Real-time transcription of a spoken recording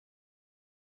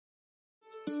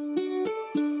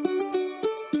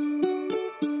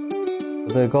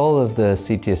The goal of the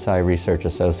CTSI Research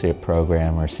Associate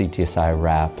Program, or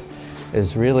CTSI-RAP,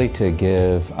 is really to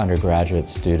give undergraduate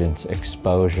students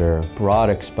exposure, broad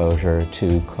exposure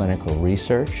to clinical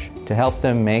research, to help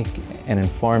them make and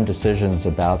informed decisions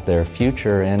about their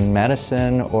future in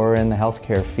medicine or in the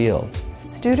healthcare field.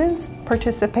 Students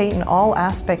participate in all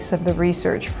aspects of the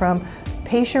research, from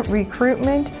patient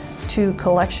recruitment to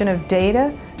collection of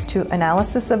data, to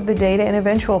analysis of the data and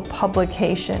eventual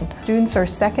publication. Students are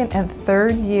second and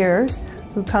third years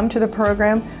who come to the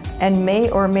program and may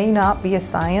or may not be a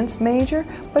science major,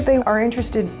 but they are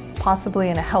interested possibly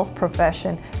in a health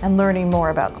profession and learning more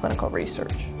about clinical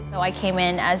research. So I came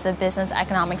in as a business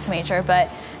economics major,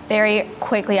 but very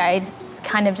quickly I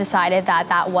kind of decided that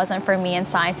that wasn't for me, and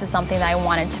science is something that I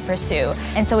wanted to pursue.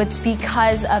 And so it's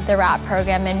because of the RAP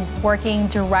program and working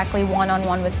directly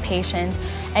one-on-one with patients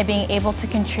and being able to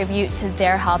contribute to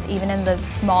their health even in the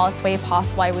smallest way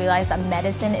possible, I realized that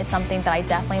medicine is something that I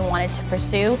definitely wanted to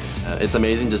pursue. It's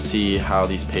amazing to see how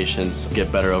these patients get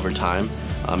better over time.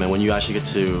 And when you actually get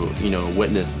to,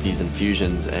 witness these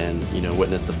infusions and,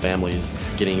 witness the families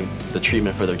getting the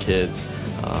treatment for their kids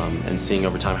and seeing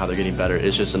over time how they're getting better,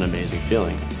 it's just an amazing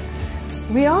feeling.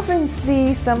 We often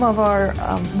see some of our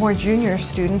more junior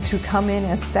students who come in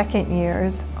as second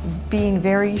years being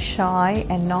very shy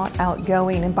and not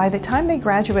outgoing, and by the time they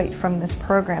graduate from this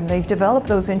program, they've developed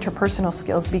those interpersonal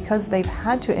skills because they've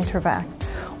had to interact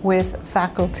with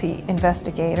faculty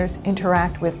investigators,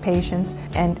 interact with patients,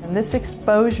 and this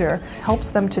exposure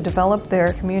helps them to develop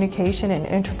their communication and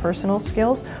interpersonal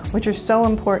skills, which are so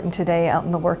important today out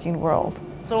in the working world.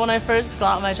 So when I first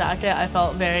got my jacket, I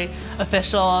felt very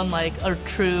official and like a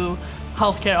true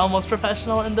healthcare almost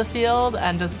professional in the field,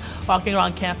 and just walking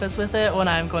around campus with it when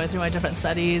I'm going through my different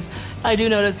studies. I do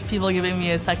notice people giving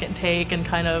me a second take and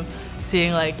kind of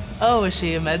seeing like, oh, is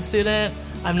she a med student?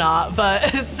 I'm not,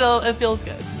 but it feels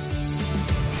good.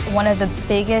 One of the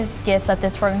biggest gifts that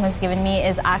this program has given me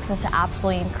is access to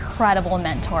absolutely incredible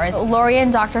mentors. Lori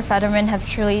and Dr. Federman have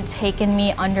truly taken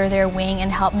me under their wing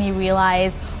and helped me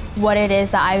realize what it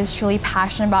is that I was truly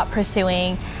passionate about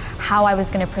pursuing, how I was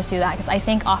going to pursue that. Because I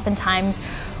think oftentimes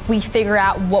we figure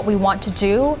out what we want to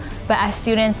do, but as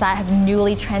students that have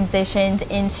newly transitioned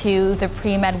into the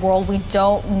pre-med world, we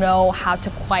don't know how to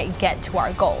quite get to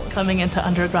our goals. Coming into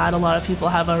undergrad, a lot of people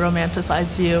have a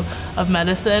romanticized view of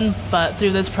medicine, but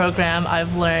through this program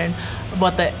I've learned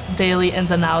what the daily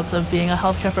ins and outs of being a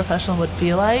healthcare professional would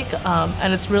be like,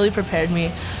 and it's really prepared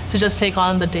me to just take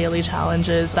on the daily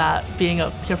challenges that being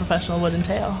a care professional would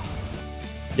entail.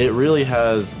 It really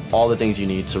has all the things you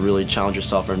need to really challenge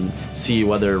yourself and see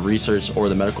whether research or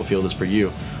the medical field is for you.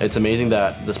 It's amazing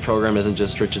that this program isn't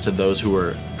just restricted to those who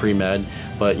are pre-med,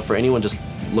 but for anyone just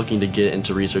looking to get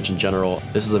into research in general,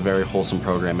 this is a very wholesome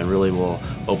program and really will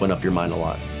open up your mind a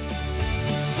lot.